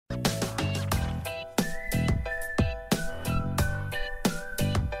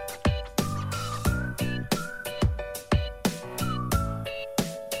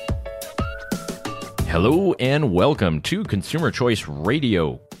Hello and welcome to Consumer Choice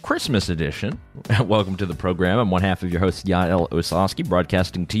Radio Christmas Edition. Welcome to the program. I'm one half of your host, Yael Ossowski,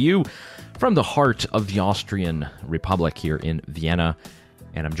 broadcasting to you from the heart of the Austrian Republic here in Vienna.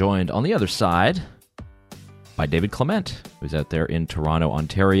 And I'm joined on the other side by David Clement, who's out there in Toronto,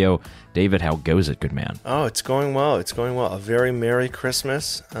 Ontario. David, how goes it, good man? Oh, it's going well. It's going well. A very Merry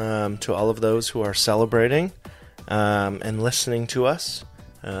Christmas to all of those who are celebrating and listening to us.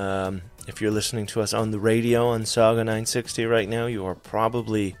 If you're listening to us on the radio on Saga 960 right now, you are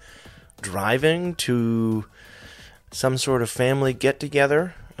probably driving to some sort of family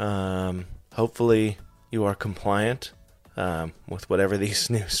get-together. Hopefully you are compliant with whatever these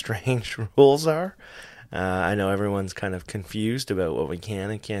new strange rules are. I know everyone's kind of confused about what we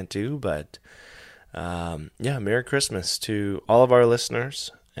can and can't do, but Merry Christmas to all of our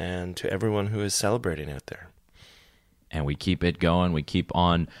listeners and to everyone who is celebrating out there. And we keep it going. We keep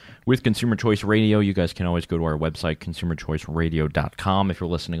on with Consumer Choice Radio. You guys can always go to our website, consumerchoiceradio.com. If you're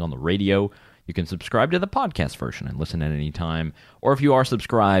listening on the radio, you can subscribe to the podcast version and listen at any time. Or if you are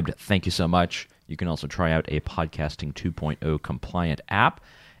subscribed, thank you so much. You can also try out a Podcasting 2.0 compliant app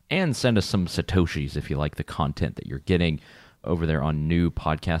and send us some Satoshis if you like the content that you're getting over there on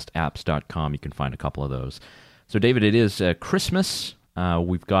newpodcastapps.com. You can find a couple of those. So, David, it is Christmas.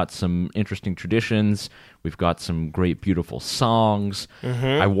 We've got some interesting traditions. We've got some great, beautiful songs.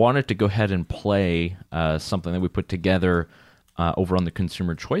 I wanted to go ahead and play something that we put together over on the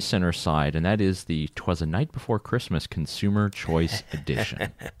Consumer Choice Center side, and that is the 'Twas a Night Before Christmas Consumer Choice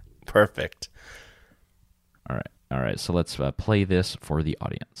Edition. Perfect. All right. So let's play this for the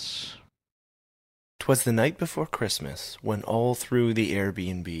audience. 'Twas the night before Christmas, when all through the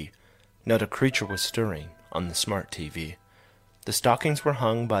Airbnb, not a creature was stirring on the smart TV. The stockings were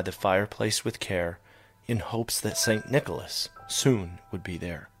hung by the fireplace with care, in hopes that St. Nicholas soon would be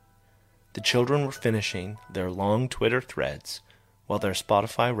there. The children were finishing their long Twitter threads, while their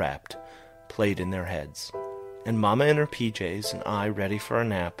Spotify Wrapped played in their heads. And Mama in her PJs and I, ready for a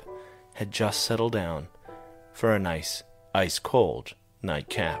nap, had just settled down for a nice, ice-cold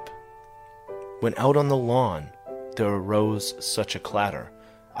nightcap. When out on the lawn there arose such a clatter,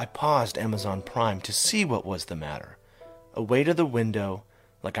 I paused Amazon Prime to see what was the matter. Away to the window,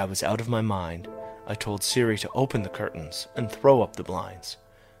 like I was out of my mind, I told Siri to open the curtains and throw up the blinds.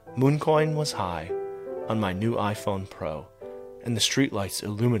 Mooncoin was high on my new iPhone Pro, and the streetlights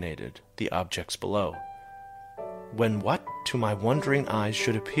illuminated the objects below. When what to my wondering eyes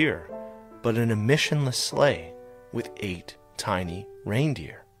should appear but an emissionless sleigh with 8 tiny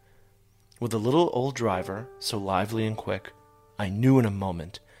reindeer. With a little old driver, so lively and quick, I knew in a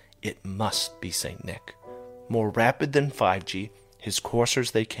moment it must be St. Nick. More rapid than 5G, his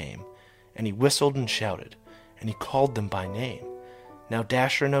coursers they came, and he whistled and shouted, and he called them by name. Now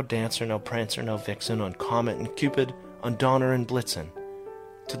Dasher, no Dancer, no Prancer, no Vixen, on Comet and Cupid, on Donner and Blitzen.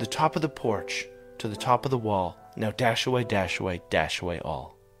 To the top of the porch, to the top of the wall, now dash away, dash away, dash away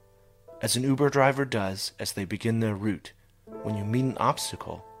all. As an Uber driver does as they begin their route, when you meet an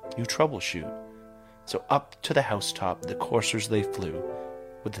obstacle, you troubleshoot. So up to the housetop the coursers they flew,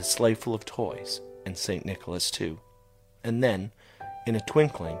 with a sleigh full of toys, and St. Nicholas too. And then, in a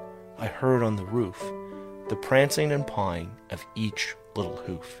twinkling, I heard on the roof the prancing and pawing of each little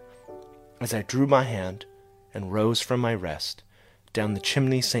hoof. As I drew my hand and rose from my rest, down the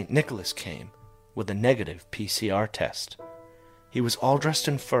chimney St. Nicholas came with a negative PCR test. He was all dressed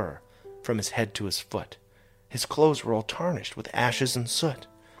in fur, from his head to his foot. His clothes were all tarnished with ashes and soot.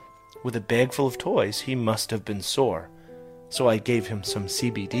 With a bag full of toys, he must have been sore, so I gave him some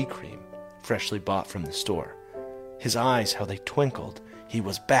CBD cream, freshly bought from the store. His eyes, how they twinkled, he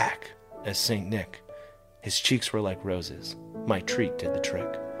was back as St. Nick. His cheeks were like roses, my treat did the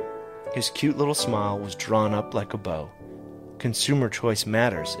trick. His cute little smile was drawn up like a bow. Consumer choice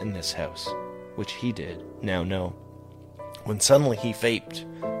matters in this house, which he did now know. When suddenly he vaped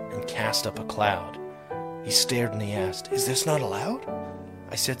and cast up a cloud, he stared and he asked, "Is this not allowed?"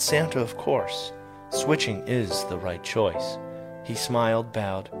 I said, "Santa, of course. Switching is the right choice." He smiled,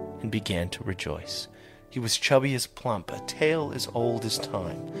 bowed, and began to rejoice. He was chubby as plump, a tale as old as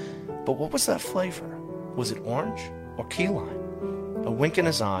time. But what was that flavor? Was it orange or key lime? A wink in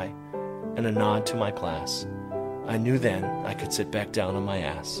his eye and a nod to my glass. I knew then I could sit back down on my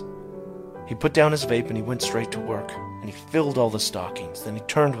ass. He put down his vape and he went straight to work, and he filled all the stockings. Then he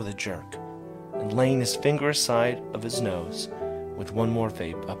turned with a jerk, and laying his finger aside of his nose, with one more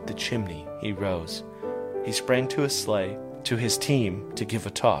vape up the chimney he rose. He sprang to his sleigh, to his team to give a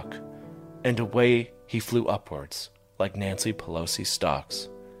talk, and away he flew upwards like Nancy Pelosi stalks.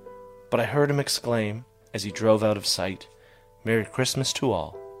 But I heard him exclaim, as he drove out of sight, "Merry Christmas to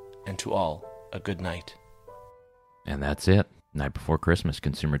all, and to all a good night. And that's it. Night Before Christmas,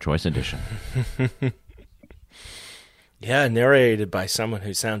 Consumer Choice Edition. Yeah, narrated by someone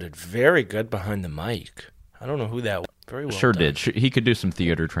who sounded very good behind the mic. I don't know who that was. Very well Sure done. did. He could do some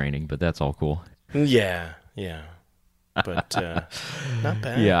theater training, but that's all cool. Yeah. But not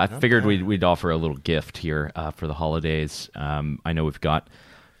bad. Yeah, I not figured bad. we'd offer a little gift here for the holidays. I know we've got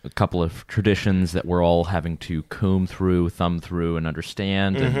a couple of traditions that we're all having to comb through, thumb through, and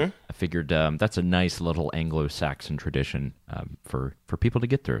understand. And I figured that's a nice little Anglo-Saxon tradition for people to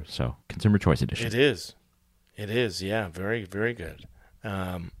get through. So, Consumer Choice Edition. It is. It is, yeah. Very, very good.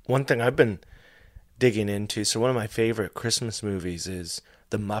 One thing I've been digging into, so one of my favorite Christmas movies is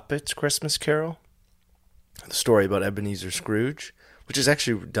The Muppets Christmas Carol, the story about Ebenezer Scrooge, which is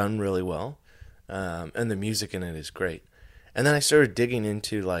actually done really well, and the music in it is great. And then I started digging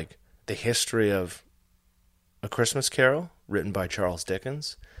into like the history of A Christmas Carol, written by Charles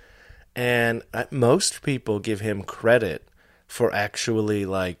Dickens, and most people give him credit for actually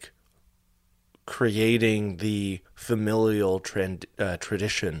like creating the familial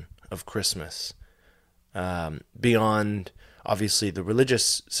tradition of Christmas, beyond obviously the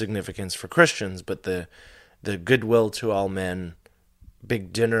religious significance for Christians, but the goodwill to all men,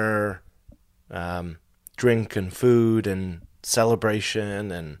 big dinner, drink and food and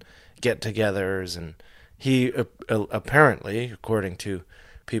celebration and get-togethers. And he apparently, according to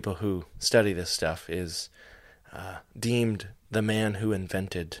people who study this stuff, is deemed the man who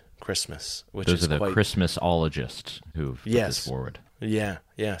invented Christmas, which Those is are the quite... Christmasologists who've put this forward. Yeah.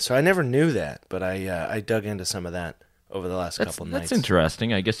 So I never knew that, but I dug into some of that over the last couple nights. That's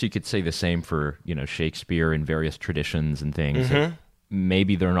interesting. I guess you could say the same for Shakespeare and various traditions and things. That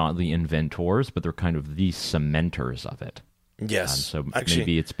maybe they're not the inventors, but they're kind of the cementers of it. Yes. So actually,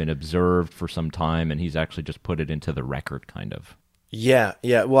 maybe it's been observed for some time, and he's actually just put it into the record, kind of. Yeah.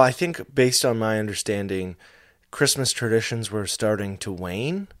 Well, I think based on my understanding, Christmas traditions were starting to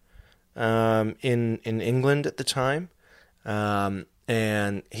wane in England at the time,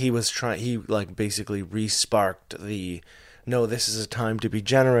 and he was basically re-sparked no, this is a time to be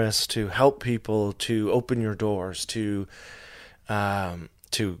generous, to help people, to open your doors, to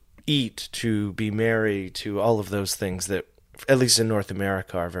eat, to be merry, to all of those things that, at least in North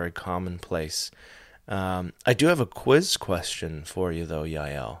America, are very commonplace. I do have a quiz question for you, though,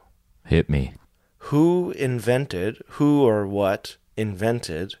 Yael. Hit me. Who or what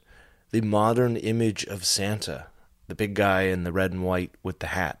invented the modern image of Santa? The big guy in the red and white with the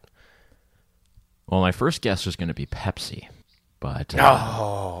hat. Well, my first guess was going to be Pepsi, but...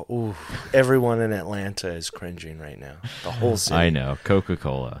 Everyone in Atlanta is cringing right now. The whole city. I know.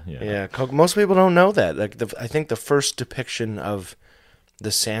 Coca-Cola. Yeah, most people don't know that. I think the first depiction of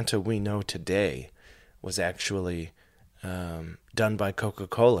the Santa we know today was actually done by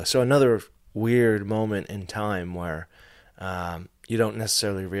Coca-Cola. So another weird moment in time where you don't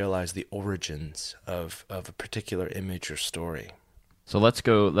necessarily realize the origins of a particular image or story. So let's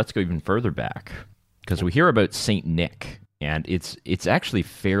go even further back, because we hear about Saint Nick, and it's actually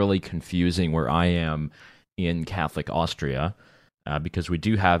fairly confusing where I am in Catholic Austria, because we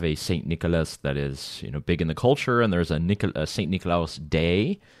do have a Saint Nicholas that is big in the culture, and there's a Saint Nicolaus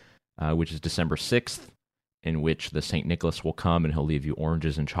Day, which is December 6th, in which the Saint Nicholas will come and he'll leave you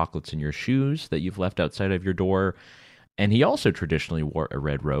oranges and chocolates in your shoes that you've left outside of your door. And he also traditionally wore a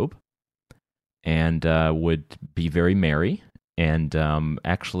red robe and would be very merry. And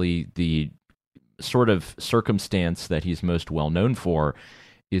actually, the sort of circumstance that he's most well known for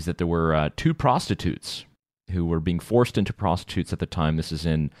is that there were two prostitutes who were being forced into prostitutes at the time. This is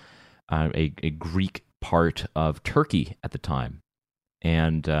in a Greek part of Turkey at the time.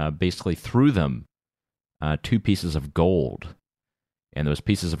 And basically threw them 2 pieces of gold. And those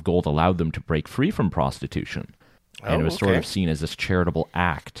pieces of gold allowed them to break free from prostitution. And it was sort of seen as this charitable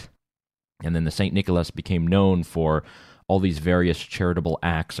act. And then the St. Nicholas became known for all these various charitable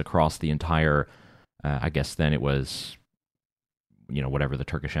acts across the entire, I guess then it was, whatever the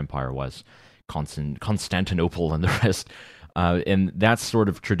Turkish Empire was, Constantinople and the rest. And that sort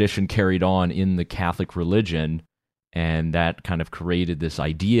of tradition carried on in the Catholic religion, and that kind of created this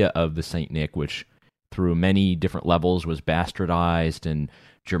idea of the St. Nick, which through many different levels was bastardized and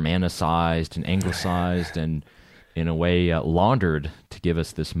Germanicized and Anglicized and in a way laundered to give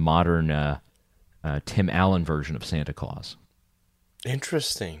us this modern Tim Allen version of Santa Claus.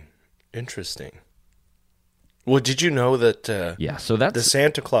 Interesting. Well, did you know that so that's the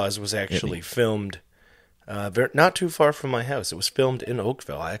Santa Claus was actually filmed not too far from my house? It was filmed in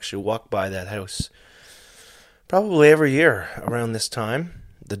Oakville. I actually walk by that house probably every year around this time.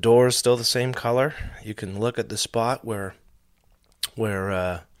 The door is still the same color. You can look at the spot where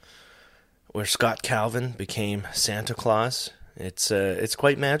where Scott Calvin became Santa Claus. It's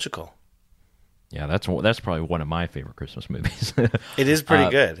quite magical. Yeah, that's probably one of my favorite Christmas movies. It is pretty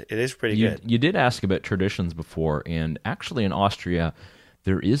good. It is pretty good. You did ask about traditions before, and actually in Austria,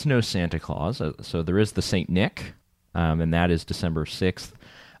 there is no Santa Claus. So there is the Saint Nick, and that is December 6th.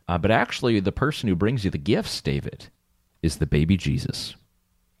 But actually, the person who brings you the gifts, David, is the baby Jesus.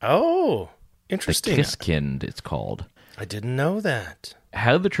 Oh, interesting. The Christkind, it's called. I didn't know that.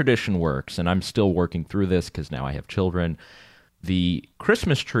 How the tradition works, and I'm still working through this because now I have children, the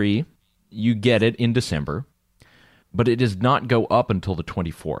Christmas tree, you get it in December, but it does not go up until the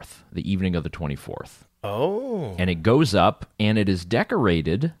 24th, the evening of the 24th. Oh. And it goes up, and it is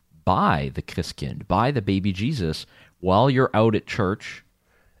decorated by the Christkind, by the baby Jesus, while you're out at church.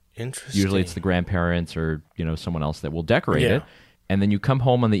 Interesting. Usually it's the grandparents or someone else that will decorate Yeah. it. And then you come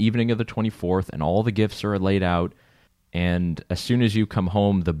home on the evening of the 24th, and all the gifts are laid out. And as soon as you come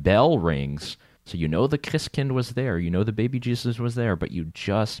home, the bell rings. So you know the Christkind was there. You know the baby Jesus was there, but you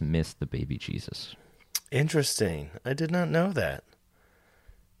just missed the baby Jesus. Interesting. I did not know that.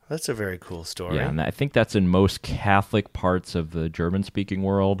 That's a very cool story. Yeah, and I think that's in most Catholic parts of the German-speaking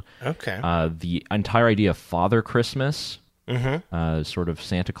world. Okay. The entire idea of Father Christmas, sort of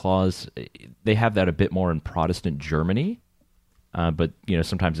Santa Claus, they have that a bit more in Protestant Germany. But,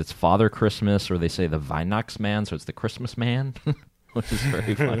 sometimes it's Father Christmas, or they say the Weihnachtsmann, so it's the Christmas man, which is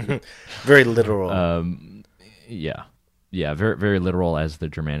very funny. Very literal. Yeah, very, very literal as the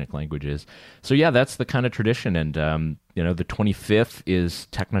Germanic language is. So, yeah, that's the kind of tradition. And, the 25th is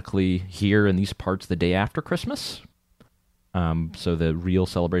technically here in these parts the day after Christmas. So the real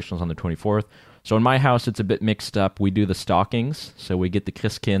celebration is on the 24th. So in my house, it's a bit mixed up. We do the stockings, so we get the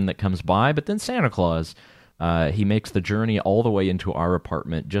Christkind that comes by, but then Santa Claus, he makes the journey all the way into our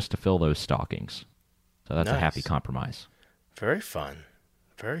apartment just to fill those stockings. So that's Nice. a happy compromise. Very fun.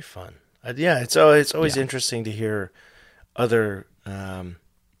 Very fun. It's always interesting to hear other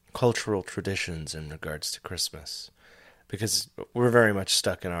cultural traditions in regards to Christmas, because we're very much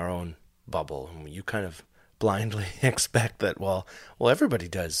stuck in our own bubble, and you kind of blindly expect that, well, everybody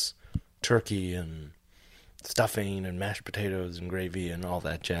does turkey and stuffing and mashed potatoes and gravy and all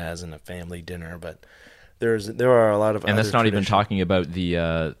that jazz and a family dinner, but there are a lot of and other that's not even traditions. talking about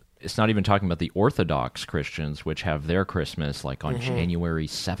the it's not even talking about the Orthodox Christians, which have their Christmas like on January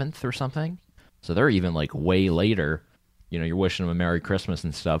 7th or something. So they're even like way later. You're wishing them a Merry Christmas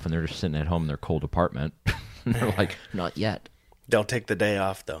and stuff, and they're just sitting at home in their cold apartment. And they're like, not yet. They'll take the day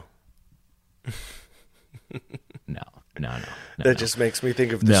off, though. No. That just makes me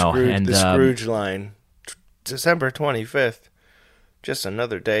think of the Scrooge line. December 25th, just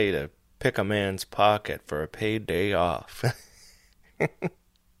another day to pick a man's pocket for a paid day off.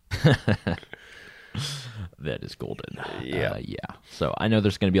 That is golden. Yeah. So I know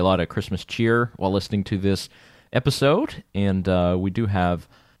there's going to be a lot of Christmas cheer while listening to this episode, and we do have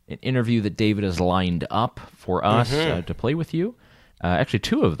an interview that David has lined up for us to play with you. Actually,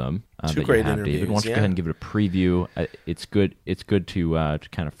 two of them. Two great interviews. David, why don't you go ahead and give it a preview? It's good. It's good to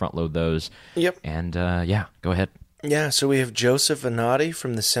kind of front load those. Yep. And go ahead. Yeah, so we have Joseph Venati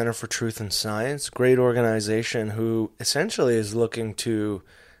from the Center for Truth and Science, great organization who essentially is looking to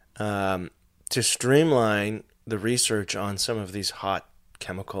streamline the research on some of these hot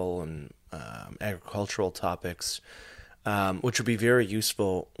chemical and agricultural topics, which would be very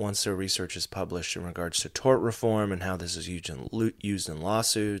useful once their research is published in regards to tort reform and how this is used in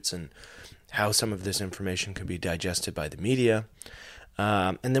lawsuits and how some of this information can be digested by the media.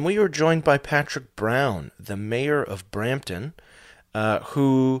 And then we were joined by Patrick Brown, the mayor of Brampton,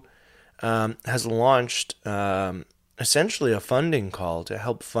 who has launched essentially a funding call to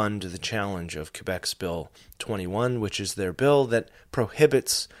help fund the challenge of Quebec's Bill 21, which is their bill that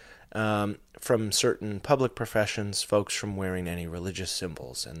prohibits from certain public professions folks from wearing any religious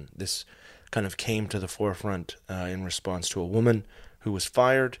symbols. And this kind of came to the forefront in response to a woman who was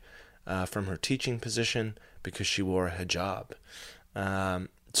fired from her teaching position because she wore a hijab.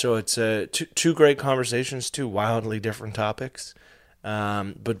 So it's two great conversations, two wildly different topics,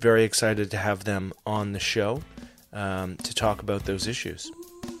 but very excited to have them on the show to talk about those issues.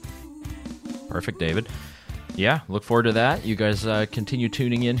 Perfect, David. Yeah, look forward to that. You guys continue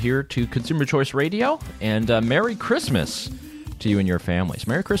tuning in here to Consumer Choice Radio, and Merry Christmas to you and your families.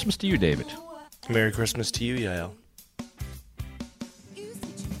 Merry Christmas to you, David. Merry Christmas to you, Yael.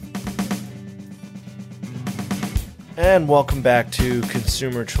 And welcome back to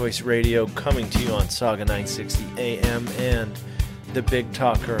Consumer Choice Radio, coming to you on Saga 960 AM and the Big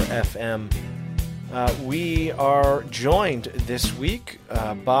Talker FM. We are joined this week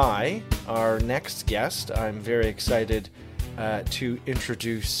by our next guest. I'm very excited to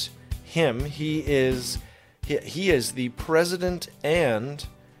introduce him. He is the president and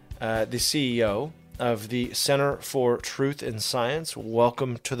the CEO of the Center for Truth in Science.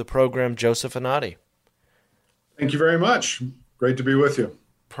 Welcome to the program, Joseph Anati. Thank you very much. Great to be with you.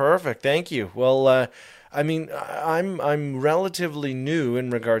 Perfect. Thank you. Well, I'm relatively new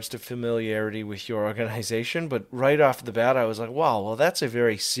in regards to familiarity with your organization, but right off the bat, I was like, wow, well, that's a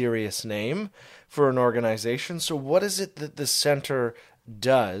very serious name for an organization. So what is it that the center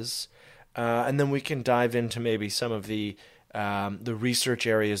does? And then we can dive into maybe some of the research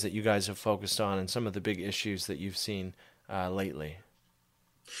areas that you guys have focused on and some of the big issues that you've seen lately.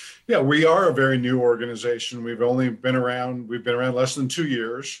 Yeah, we are a very new organization. We've been around less than 2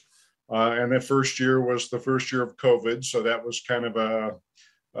 years. And that first year was the first year of COVID. So that was kind of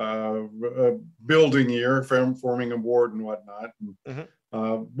a building year, forming a board and whatnot.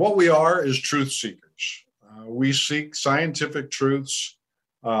 What we are is truth seekers. We seek scientific truths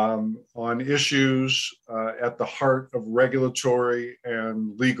on issues at the heart of regulatory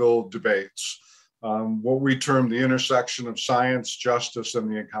and legal debates. What we term the intersection of science, justice, and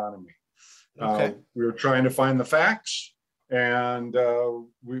the economy. Okay. We were trying to find the facts, and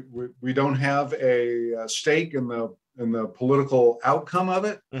we don't have a stake in the political outcome of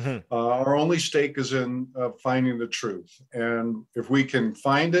it. Our only stake is in finding the truth, and if we can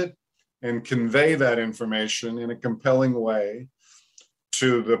find it and convey that information in a compelling way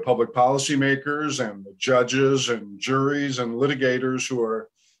to the public policymakers and the judges and juries and litigators who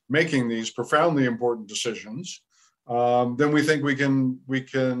are making these profoundly important decisions, then we think we can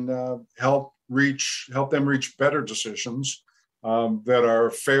help them reach better decisions that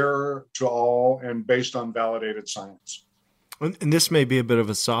are fair to all and based on validated science. And this may be a bit of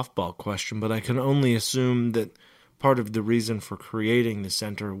a softball question, but I can only assume that part of the reason for creating the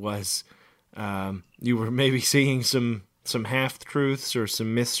center was you were maybe seeing some half-truths or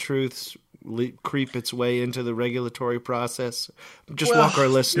some mistruths creep its way into the regulatory process. Just walk our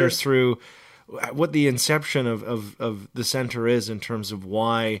listeners through what the inception of the center is in terms of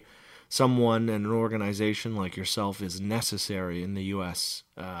why someone and an organization like yourself is necessary in the U.S.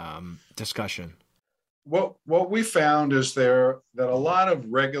 Discussion. What we found is that a lot of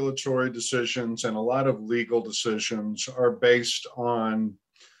regulatory decisions and a lot of legal decisions are based on,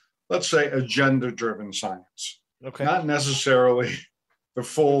 let's say, agenda-driven science. Okay. Not necessarily the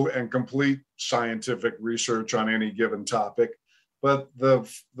full and complete scientific research on any given topic, but the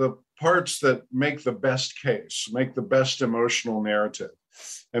parts that make the best case, make the best emotional narrative.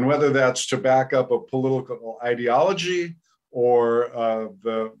 And whether that's to back up a political ideology or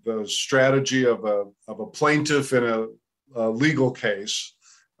the strategy of a plaintiff in a legal case.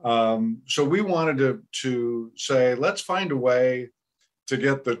 So we wanted to say, let's find a way to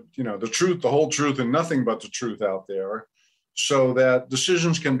get the truth, the whole truth, and nothing but the truth out there, so that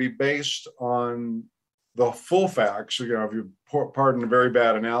decisions can be based on the full facts. If you pardon a very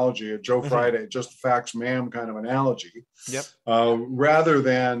bad analogy, a Joe Friday, just facts, ma'am kind of analogy. Yep. Rather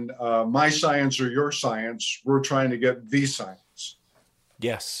than my science or your science, we're trying to get the science.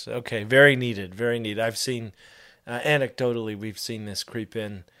 Yes. Okay. Very needed. Very needed. I've seen, anecdotally, we've seen this creep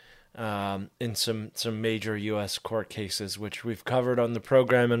in some major U.S. court cases, which we've covered on the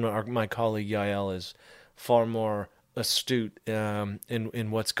program, and my colleague Yael is far more astute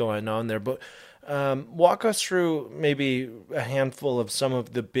in what's going on there. But walk us through maybe a handful of some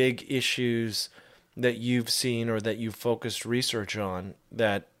of the big issues that you've seen or that you've focused research on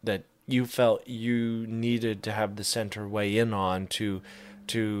that you felt you needed to have the center weigh in on to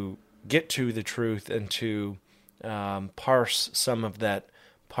get to the truth and to parse some of that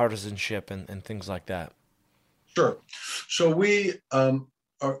partisanship and things like that. Sure. So we are,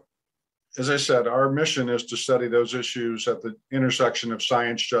 as I said, our mission is to study those issues at the intersection of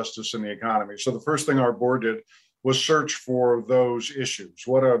science, justice, and the economy. So the first thing our board did was search for those issues.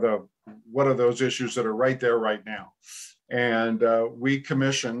 What are those issues that are right there right now? And we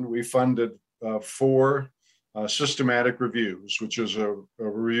funded 4 systematic reviews, which is a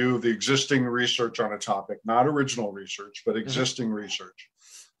review of the existing research on a topic, not original research, but existing research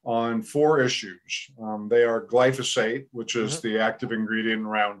on 4 issues. They are glyphosate, which is the active ingredient in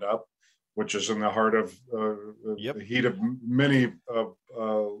Roundup, which is in the heart of the heat of many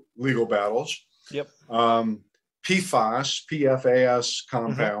legal battles. Yep. PFAS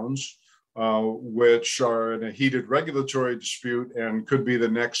compounds, which are in a heated regulatory dispute and could be the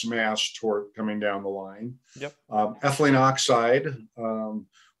next mass tort coming down the line. Yep. Ethylene oxide,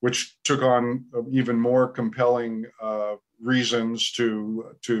 which took on even more compelling reasons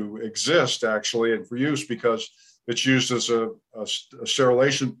to exist, actually, and for use, because it's used as a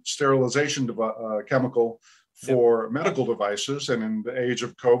sterilization chemical for medical devices. And in the age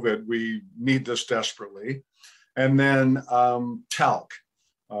of COVID, we need this desperately. And then talc,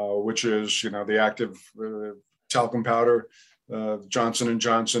 which is, the active talcum powder. Johnson &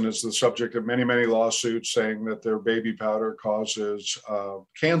 Johnson is the subject of many, many lawsuits saying that their baby powder causes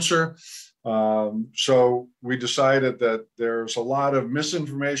cancer. So we decided that there's a lot of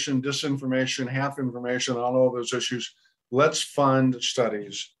misinformation, disinformation, half information on all those issues. Let's fund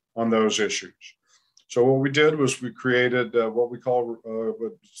studies on those issues. So what we did was we created what we call, what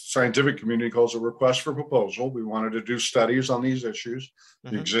the scientific community calls a request for proposal. We wanted to do studies on these issues,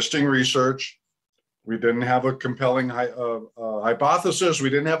 the existing research. We didn't have a compelling hypothesis.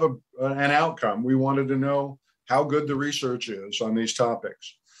 We didn't have an outcome. We wanted to know how good the research is on these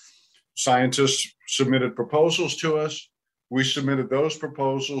topics. Scientists submitted proposals to us. We submitted those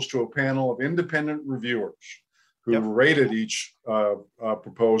proposals to a panel of independent reviewers who rated each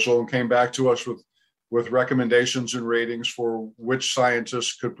proposal and came back to us with recommendations and ratings for which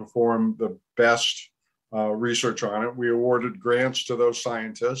scientists could perform the best research on it. We awarded grants to those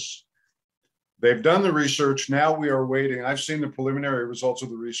scientists. They've done the research. Now we are waiting. I've seen the preliminary results of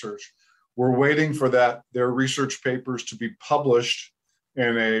the research. We're waiting for their research papers to be published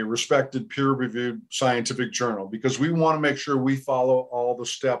in a respected peer-reviewed scientific journal, because we want to make sure we follow all the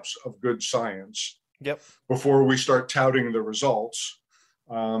steps of good science before we start touting the results.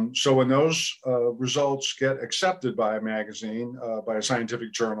 So when those results get accepted by a magazine, by a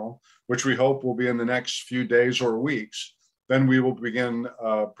scientific journal, which we hope will be in the next few days or weeks, then we will begin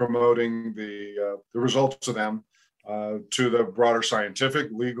promoting the results of them to the broader scientific,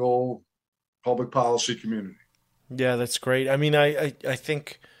 legal, public policy community. Yeah, that's great. I mean, I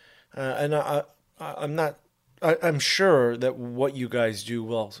think, and I'm sure that what you guys do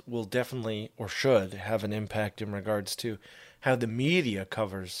will definitely, or should, have an impact in regards to how the media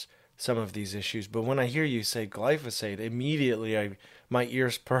covers some of these issues. But when I hear you say glyphosate, immediately my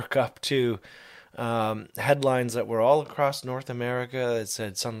ears perk up to headlines that were all across North America that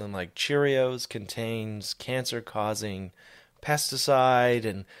said something like Cheerios contains cancer-causing pesticide,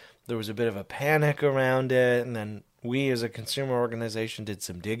 and there was a bit of a panic around it. And then we as a consumer organization did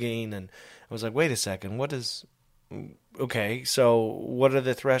some digging, and I was like, wait a second, okay, so what are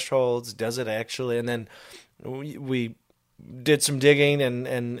the thresholds? Does it actually? And then we did some digging, and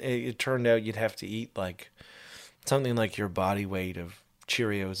it turned out you'd have to eat like something like your body weight of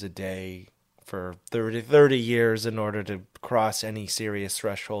Cheerios a day for 30 years in order to cross any serious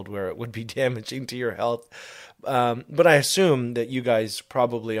threshold where it would be damaging to your health. But I assume that you guys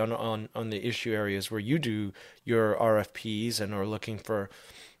probably on the issue areas where you do your RFPs and are looking for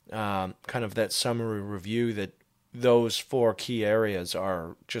kind of that summary review, that those 4 key areas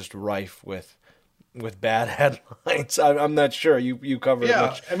are just rife with bad headlines. I'm not sure you cover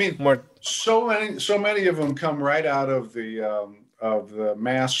much. I mean, more. So many of them come right out of the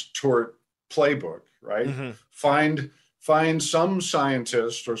mass tort playbook, right? Mm-hmm. Find some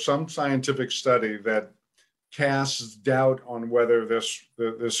scientist or some scientific study that casts doubt on whether this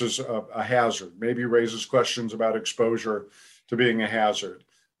is a hazard, maybe raises questions about exposure to being a hazard.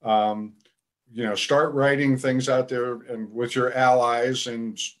 Start writing things out there and with your allies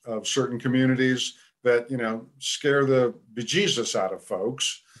in certain communities that, scare the bejesus out of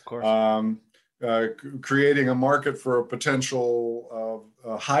folks. Of course. Creating a market for a potential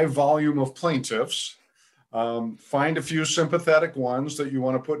high volume of plaintiffs. Find a few sympathetic ones that you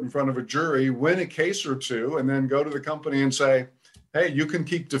want to put in front of a jury, win a case or two, and then go to the company and say, hey, you can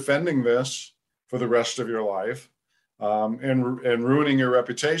keep defending this for the rest of your life and ruining your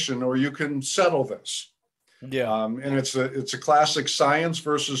reputation, or you can settle this. Yeah. And it's a classic science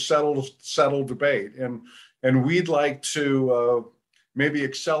versus settled debate. And we'd like to maybe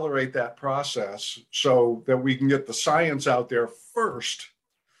accelerate that process so that we can get the science out there first.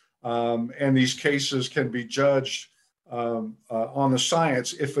 And these cases can be judged on the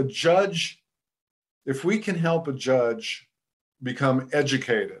science. If we can help a judge become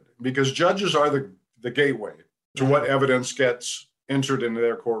educated, because judges are the gateway to what evidence gets entered into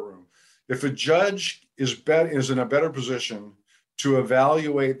their courtroom. If a judge is in a better position to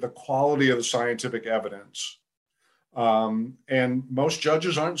evaluate the quality of the scientific evidence, and most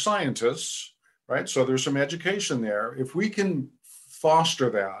judges aren't scientists, right? So there's some education there. If we can foster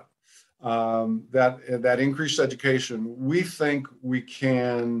that increased education, we think we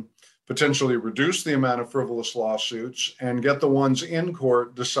can potentially reduce the amount of frivolous lawsuits and get the ones in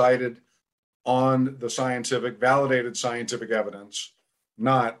court decided on the validated scientific evidence,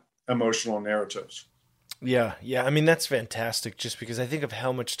 not emotional narratives. Yeah. I mean, that's fantastic, just because I think of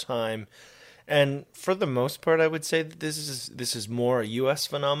how much time, and for the most part, I would say that this is more a U.S.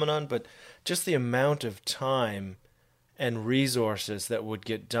 phenomenon, but just the amount of time and resources that would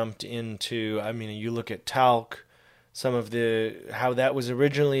get dumped into, I mean, you look at talc, some of how that was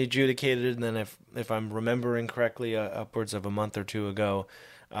originally adjudicated, and then if I'm remembering correctly, upwards of a month or two ago,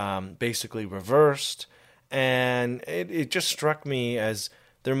 basically reversed. And it just struck me as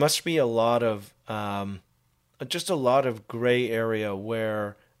there must be a lot of gray area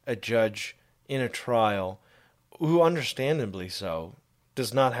where a judge in a trial, who understandably so,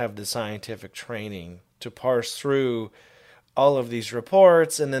 does not have the scientific training to parse through all of these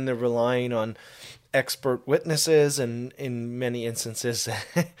reports, and then they're relying on expert witnesses, and in many instances,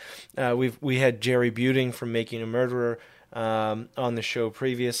 we had Jerry Buting from Making a Murderer on the show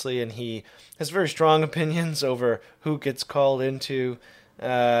previously, and he has very strong opinions over who gets called into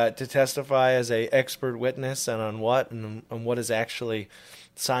to testify as a expert witness, and on what, and what is actually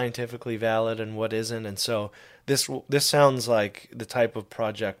scientifically valid and what isn't. And so this sounds like the type of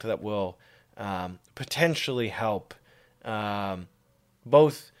project that will potentially help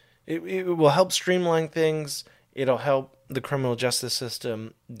both. It will help streamline things. It'll help the criminal justice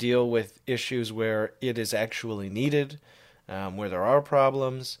system deal with issues where it is actually needed, where there are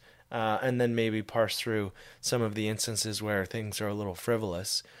problems, and then maybe parse through some of the instances where things are a little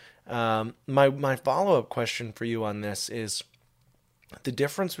frivolous. My follow-up question for you on this is the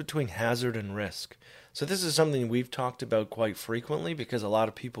difference between hazard and risk. So this is something we've talked about quite frequently because a lot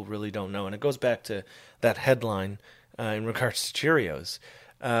of people really don't know, and it goes back to that headline in regards to Cheerios.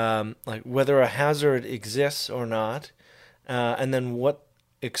 Like whether a hazard exists or not, and then what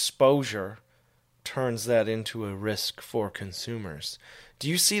exposure turns that into a risk for consumers. Do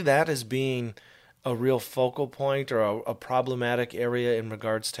you see that as being a real focal point or a problematic area in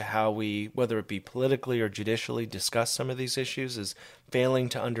regards to how we, whether it be politically or judicially, discuss some of these issues, is failing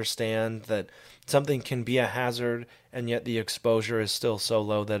to understand that something can be a hazard and yet the exposure is still so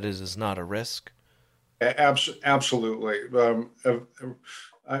low that it is not a risk? Absolutely.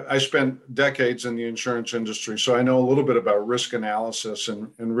 I spent decades in the insurance industry, so I know a little bit about risk analysis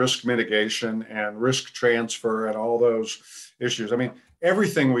and risk mitigation and risk transfer and all those issues. I mean,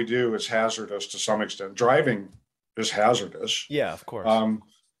 everything we do is hazardous to some extent. Driving is hazardous. Yeah, of course.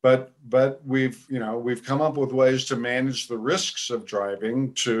 But we've come up with ways to manage the risks of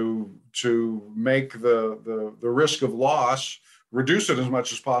driving to make the risk of loss, reduce it as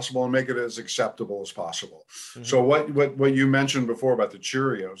much as possible and make it as acceptable as possible. Mm-hmm. So what you mentioned before about the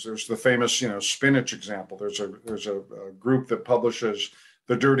Cheerios, there's the famous spinach example. There's a group that publishes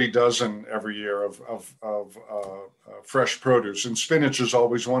the Dirty Dozen every year of fresh produce, and spinach is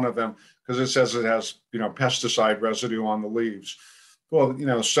always one of them because it says it has pesticide residue on the leaves.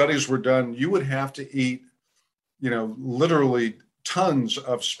 Well, studies were done. You would have to eat literally tons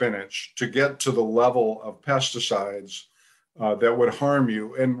of spinach to get to the level of pesticides that would harm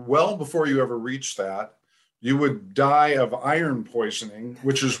you. And well before you ever reach that, you would die of iron poisoning,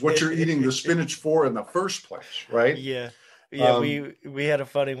 which is what you're eating the spinach for in the first place, right? Yeah. We had a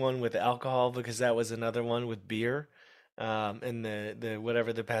funny one with alcohol because that was another one with beer, and the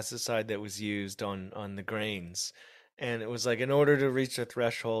whatever the pesticide that was used on the grains. And it was like, in order to reach a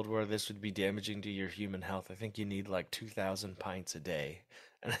threshold where this would be damaging to your human health, I think you need like 2,000 pints a day.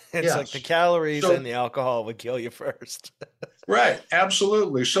 And it's like the calories and the alcohol would kill you first. Right.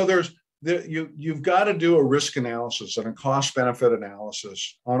 Absolutely. So you've got to do a risk analysis and a cost benefit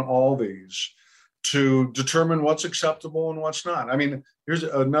analysis on all these to determine what's acceptable and what's not. I mean, here's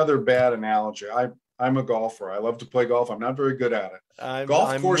another bad analogy. I'm a golfer. I love to play golf. I'm not very good at it.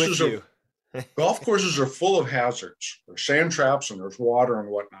 Golf courses are full of hazards. There's sand traps and there's water and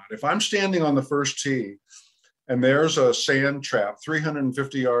whatnot. If I'm standing on the first tee and there's a sand trap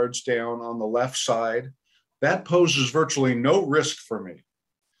 350 yards down on the left side, that poses virtually no risk for me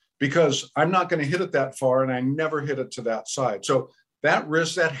because I'm not going to hit it that far and I never hit it to that side. So that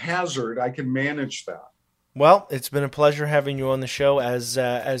risk, that hazard, I can manage that. Well, it's been a pleasure having you on the show. As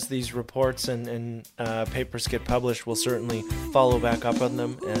these reports and papers get published, we'll certainly follow back up on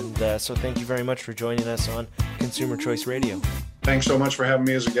them. And so thank you very much for joining us on Consumer Choice Radio. Thanks so much for having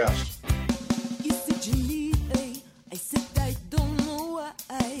me as a guest.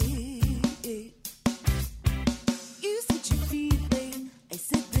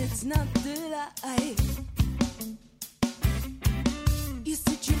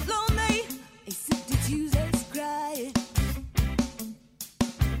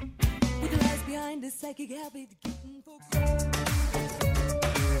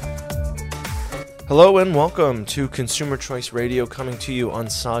 Hello and welcome to Consumer Choice Radio, coming to you on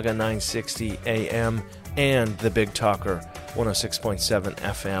Saga 960 AM and the Big Talker 106.7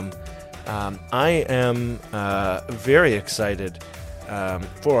 FM. I am very excited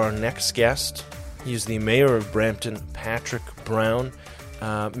for our next guest. He's the mayor of Brampton, Patrick Brown.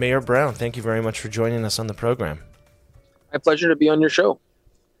 Mayor Brown, thank you very much for joining us on the program. My pleasure to be on your show.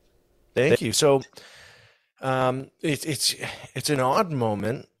 Thank you. So it's an odd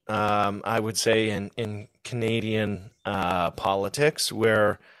moment, I would say, in Canadian politics,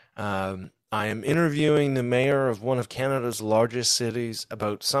 where I am interviewing the mayor of one of Canada's largest cities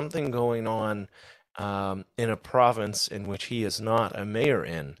about something going on in a province in which he is not a mayor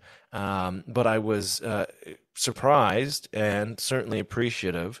in. But I was surprised and certainly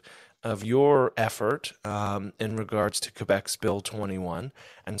appreciative of your effort in regards to Quebec's Bill 21.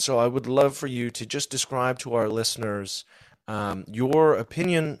 And so I would love for you to just describe to our listeners your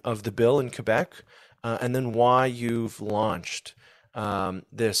opinion of the bill in Quebec, and then why you've launched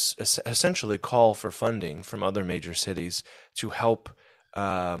this essentially call for funding from other major cities to help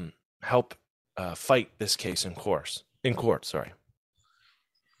fight this case in court.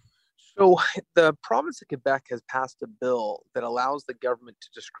 So the province of Quebec has passed a bill that allows the government to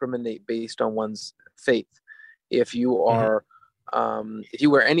discriminate based on one's faith. If you are, if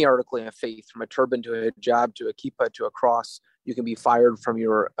you wear any article of faith, from a turban to a hijab to a kippah to a cross, you can be fired from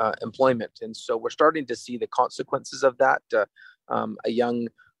your employment. And so we're starting to see the consequences of that. A young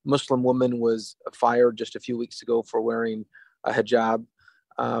Muslim woman was fired just a few weeks ago for wearing a hijab.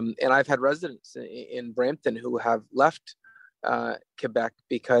 And I've had residents in Brampton who have left Quebec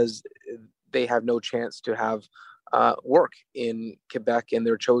because they have no chance to have work in Quebec in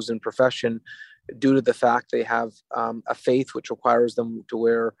their chosen profession due to the fact they have a faith which requires them to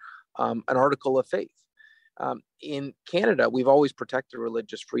wear an article of faith. In Canada, we've always protected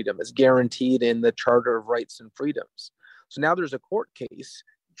religious freedom. It's guaranteed in the Charter of Rights and Freedoms. So now there's a court case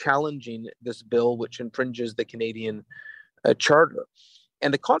challenging this bill which infringes the Canadian Charter.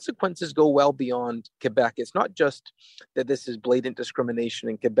 And the consequences go well beyond Quebec. It's not just that this is blatant discrimination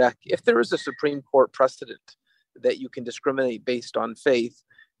in Quebec. If there is a Supreme Court precedent that you can discriminate based on faith,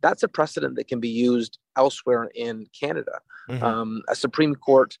 that's a precedent that can be used elsewhere in Canada. A Supreme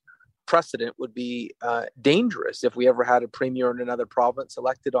Court precedent would be dangerous if we ever had a premier in another province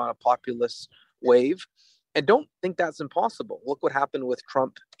elected on a populist wave. And don't think that's impossible. Look what happened with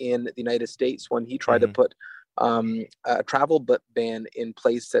Trump in the United States when he tried to put a travel ban in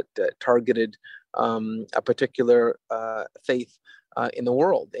place that targeted a particular faith in the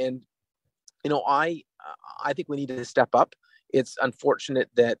world. And, I think we need to step up. It's unfortunate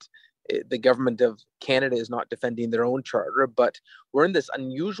that the government of Canada is not defending their own charter, but we're in this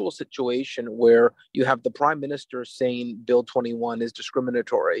unusual situation where you have the Prime Minister saying Bill 21 is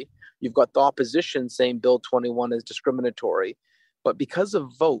discriminatory. You've got the opposition saying Bill 21 is discriminatory. But because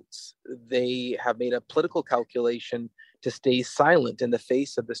of votes, they have made a political calculation to stay silent in the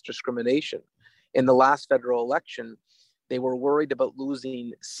face of this discrimination. In the last federal election, they were worried about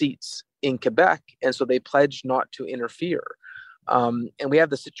losing seats in Quebec, and so they pledged not to interfere. And we have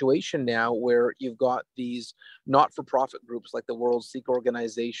the situation now where you've got these not-for-profit groups like the World Sikh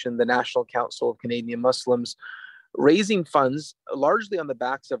Organization, the National Council of Canadian Muslims, raising funds largely on the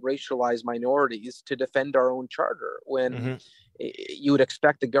backs of racialized minorities to defend our own charter, when you would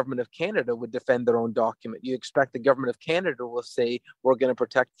expect the government of Canada would defend their own document. You expect the government of Canada will say, we're going to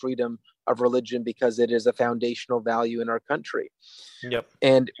protect freedom of religion because it is a foundational value in our country. Yep.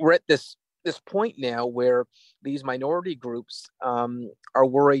 And we're at this point now where these minority groups are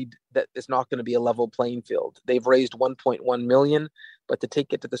worried that it's not going to be a level playing field. They've raised 1.1 million, but to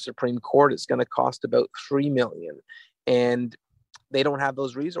take it to the Supreme Court, it's going to cost about 3 million. And they don't have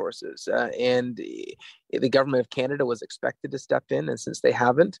those resources. And the government of Canada was expected to step in. And since they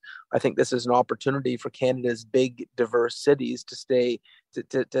haven't, I think this is an opportunity for Canada's big, diverse cities to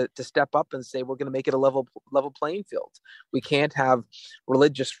step up and say, we're going to make it a level playing field. We can't have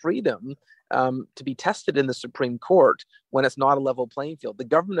religious freedom to be tested in the Supreme Court when it's not a level playing field. The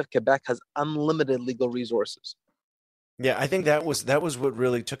government of Quebec has unlimited legal resources. Yeah, I think that was what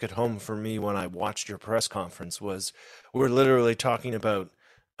really took it home for me when I watched your press conference. Was we're literally talking about,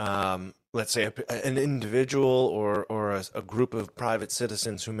 let's say, an individual or a group of private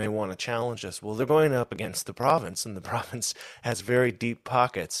citizens who may want to challenge us. Well, they're going up against the province, and the province has very deep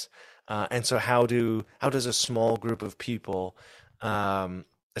pockets. And so, how does a small group of people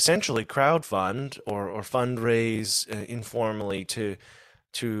essentially crowdfund or fundraise informally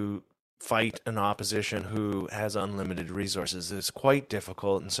to fight an opposition who has unlimited resources? It's quite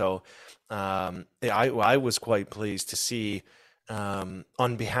difficult. And so I was quite pleased to see,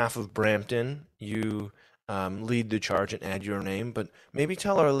 on behalf of Brampton, you lead the charge and add your name, but maybe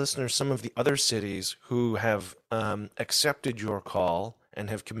tell our listeners some of the other cities who have accepted your call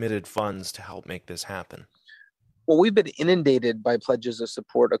and have committed funds to help make this happen. Well, we've been inundated by pledges of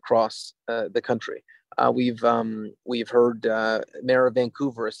support across the country. We've heard Mayor of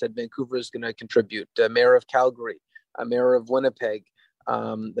Vancouver said Vancouver is going to contribute. Mayor of Calgary, Mayor of Winnipeg,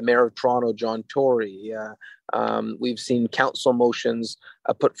 the Mayor of Toronto, John Tory. We've seen council motions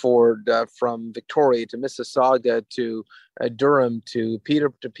put forward from Victoria to Mississauga to Durham to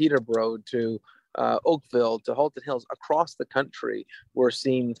Peterborough to Oakville to Halton Hills. Across the country, we're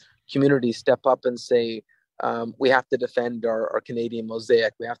seeing communities step up and say, we have to defend our Canadian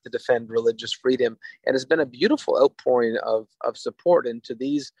mosaic. We have to defend religious freedom. And it's been a beautiful outpouring of support into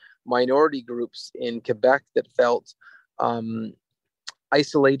these minority groups in Quebec that felt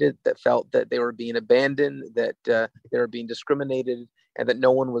isolated, that felt that they were being abandoned, that they were being discriminated, and that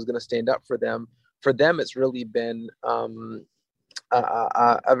no one was going to stand up for them. For them, it's really been a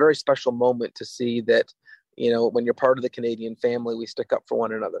very special moment to see that, when you're part of the Canadian family, we stick up for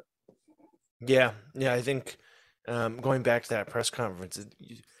one another. Yeah, I think going back to that press conference,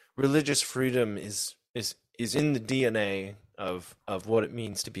 religious freedom is in the DNA of what it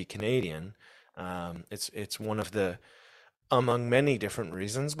means to be Canadian. It's one of the, among many different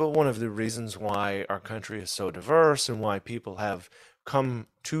reasons, but one of the reasons why our country is so diverse and why people have come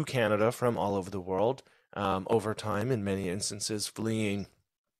to Canada from all over the world over time, in many instances fleeing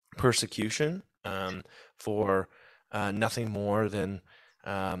persecution for nothing more than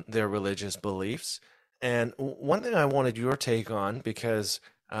their religious beliefs. And one thing I wanted your take on, because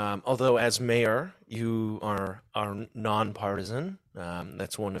although as mayor you are nonpartisan,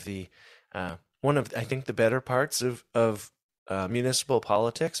 that's one of I think the better parts of municipal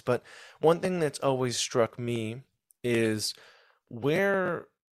politics. But one thing that's always struck me is where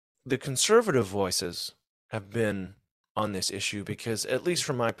the conservative voices have been on this issue, because at least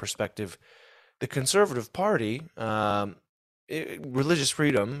from my perspective, the Conservative Party, religious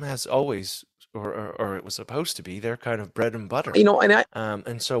freedom has always, or it was supposed to be, their kind of bread and butter.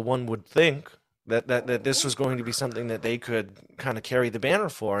 And so one would think that this was going to be something that they could kind of carry the banner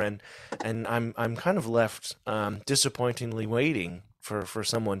for, and I'm kind of left disappointingly waiting for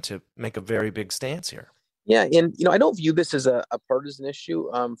someone to make a very big stance here. Yeah, and I don't view this as a partisan issue.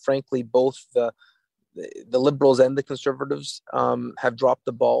 Frankly, both the Liberals and the Conservatives have dropped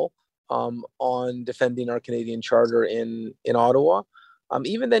the ball on defending our Canadian Charter in Ottawa.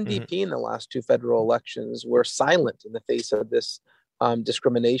 Even the NDP in the last two federal elections were silent in the face of this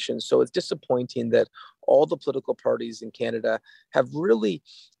discrimination. So it's disappointing that all the political parties in Canada have really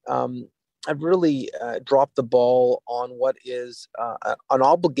dropped the ball on what is an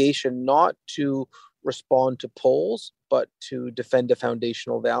obligation not to respond to polls, but to defend a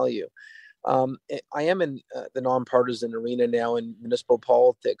foundational value. I am in the nonpartisan arena now in municipal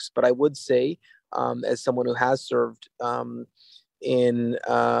politics, but I would say, as someone who has served in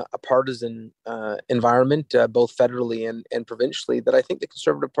a partisan environment, both federally and provincially, that I think the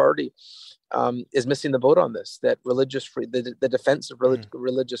Conservative Party is missing the boat on this. That the defense of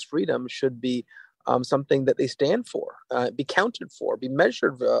religious freedom should be something that they stand for, be counted for, be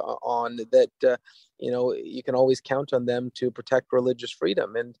measured on. That you can always count on them to protect religious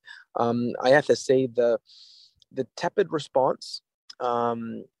freedom. And I have to say the tepid response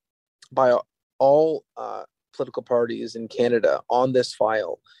by all political parties in Canada on this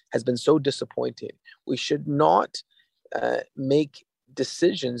file has been so disappointing. We should not make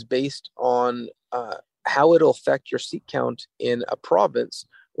decisions based on how it'll affect your seat count in a province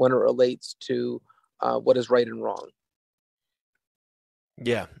when it relates to what is right and wrong.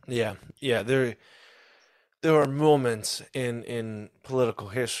 Yeah. There are moments in political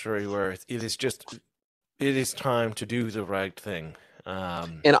history where it is time to do the right thing.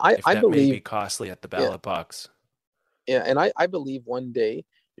 And I believe may be costly at the ballot box. Yeah, and I believe one day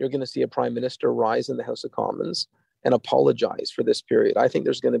you're going to see a prime minister rise in the House of Commons and apologize for this period. I think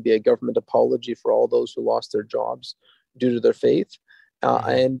there's going to be a government apology for all those who lost their jobs due to their faith.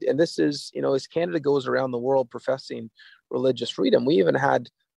 And this is, as Canada goes around the world professing religious freedom, we even had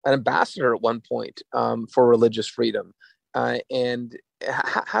an ambassador at one point for religious freedom. And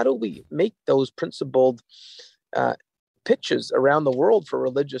how do we make those principled pitches around the world for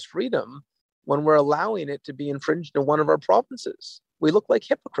religious freedom when we're allowing it to be infringed in one of our provinces? We look like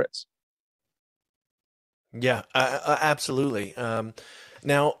hypocrites. Yeah, absolutely.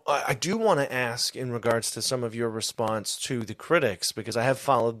 Now, I do want to ask in regards to some of your response to the critics, because I have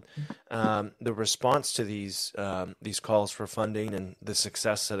followed the response to these calls for funding and the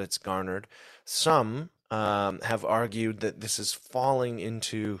success that it's garnered. Some have argued that this is falling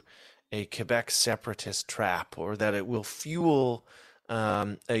into a Quebec separatist trap, or that it will fuel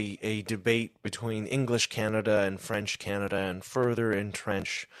a debate between English Canada and French Canada and further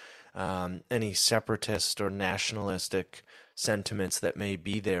entrench any separatist or nationalistic sentiments that may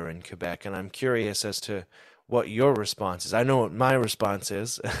be there in Quebec. And I'm curious as to what your response is. I know what my response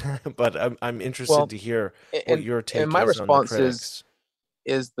is, but I'm interested to hear what your take and my is response on the critics.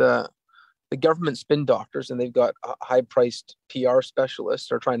 is the government spin doctors, and they've got high-priced PR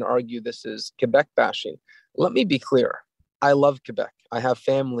specialists are trying to argue this is Quebec bashing. Let me be clear. I love Quebec. I have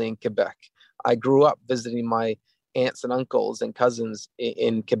family in Quebec. I grew up visiting my aunts and uncles and cousins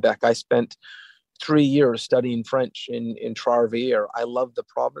in Quebec. I spent 3 years studying French in Trois-Rivières. I love the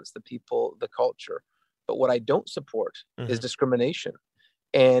province, the people, the culture. But what I don't support is discrimination.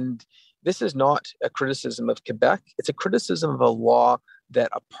 And this is not a criticism of Quebec. It's a criticism of a law that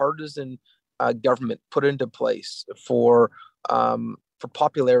a partisan government put into place for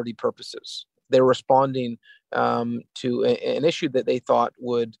popularity purposes. They're responding to an issue that they thought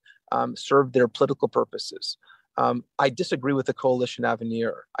would serve their political purposes. I disagree with the Coalition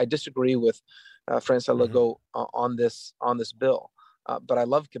Avenir. I disagree with François Legault on this bill, but I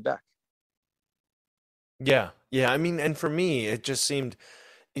love Quebec. Yeah. I mean, and for me, it just seemed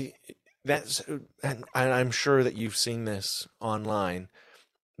that's, and I'm sure that you've seen this online.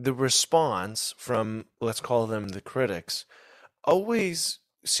 The response from, let's call them the critics, always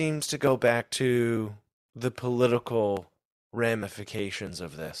seems to go back to the political ramifications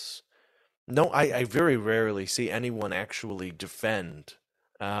of this. No, I very rarely see anyone actually defend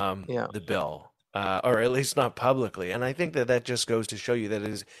the bill, or at least not publicly. And I think that just goes to show you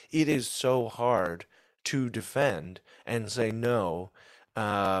that it is so hard to defend and say no.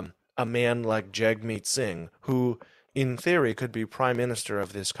 A man like Jagmeet Singh, who in theory could be prime minister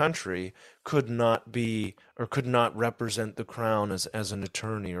of this country, could not be or could not represent the crown as an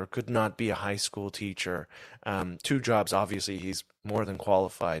attorney, or could not be a high school teacher. 2 jobs, obviously he's more than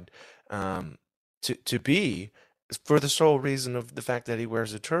qualified to be, for the sole reason of the fact that he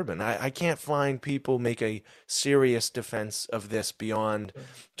wears a turban. I can't find people make a serious defense of this beyond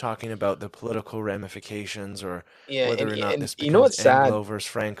talking about the political ramifications, or whether or not this becomes Anglo versus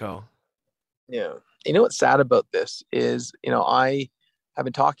Franco. Yeah. You know what's sad about this is, I have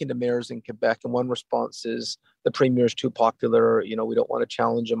been talking to mayors in Quebec, and one response is the premier is too popular. We don't want to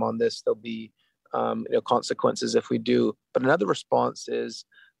challenge him on this. There'll be, consequences if we do. But another response is,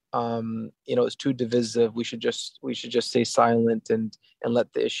 it's too divisive. We should just stay silent and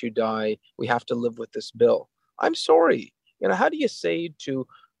let the issue die. We have to live with this bill. I'm sorry. How do you say to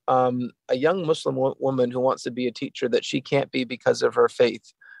a young Muslim woman who wants to be a teacher that she can't be because of her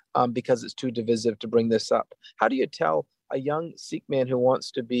faith, because it's too divisive to bring this up? How do you tell a young Sikh man who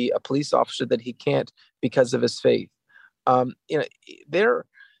wants to be a police officer that he can't because of his faith? There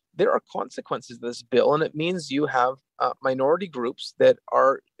are consequences to this bill, and it means you have minority groups that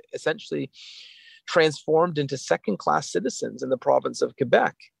are essentially transformed into second-class citizens in the province of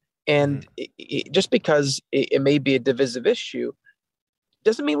Quebec. And just because it may be a divisive issue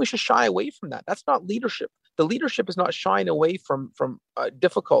doesn't mean we should shy away from that. That's not leadership. The leadership is not shying away from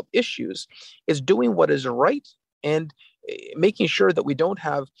difficult issues. It's doing what is right and making sure that we don't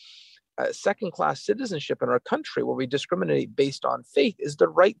have second-class citizenship in our country where we discriminate based on faith is the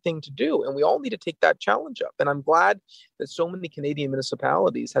right thing to do. And we all need to take that challenge up. And I'm glad that so many Canadian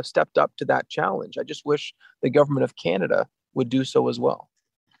municipalities have stepped up to that challenge. I just wish the government of Canada would do so as well.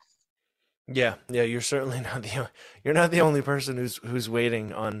 Yeah, you're certainly not the only person who's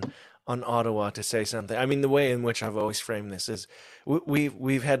waiting on Ottawa to say something. I mean, the way in which I've always framed this is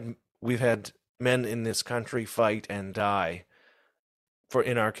we've had men in this country fight and die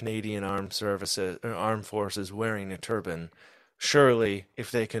in our Canadian armed forces wearing a turban. Surely,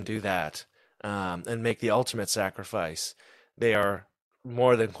 if they can do that and make the ultimate sacrifice, they are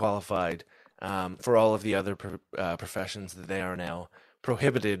more than qualified for all of the other professions that they are now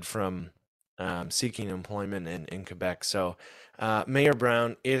prohibited from seeking employment in Quebec. So, Mayor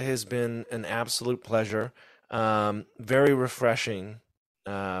Brown, it has been an absolute pleasure. Very refreshing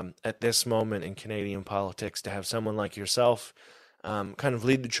at this moment in Canadian politics to have someone like yourself kind of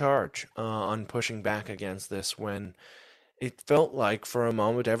lead the charge on pushing back against this, when it felt like for a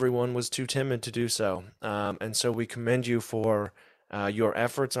moment everyone was too timid to do so. And so we commend you for your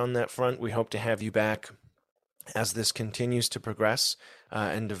efforts on that front. We hope to have you back as this continues to progress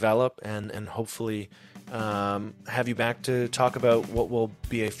and develop, and hopefully have you back to talk about what will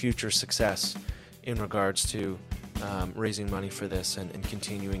be a future success in regards to raising money for this and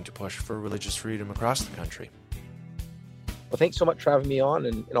continuing to push for religious freedom across the country. Well, thanks so much for having me on,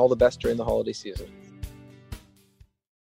 and all the best during the holiday season.